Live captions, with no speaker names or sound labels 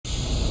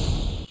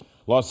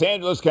Los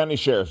Angeles County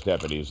Sheriff's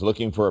deputies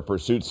looking for a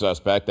pursuit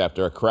suspect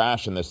after a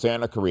crash in the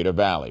Santa Clarita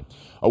Valley.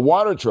 A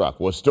water truck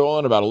was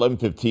stolen about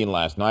 11:15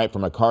 last night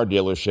from a car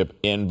dealership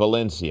in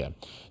Valencia.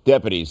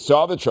 Deputies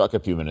saw the truck a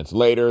few minutes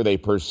later. They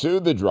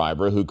pursued the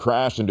driver, who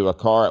crashed into a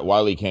car at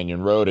Wiley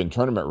Canyon Road and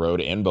Tournament Road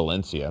in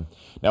Valencia.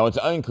 Now, it's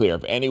unclear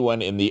if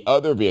anyone in the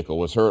other vehicle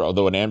was hurt,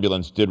 although an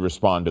ambulance did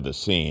respond to the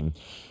scene.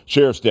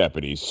 Sheriff's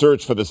deputies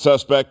searched for the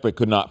suspect but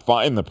could not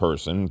find the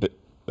person.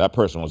 That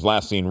person was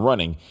last seen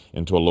running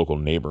into a local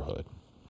neighborhood.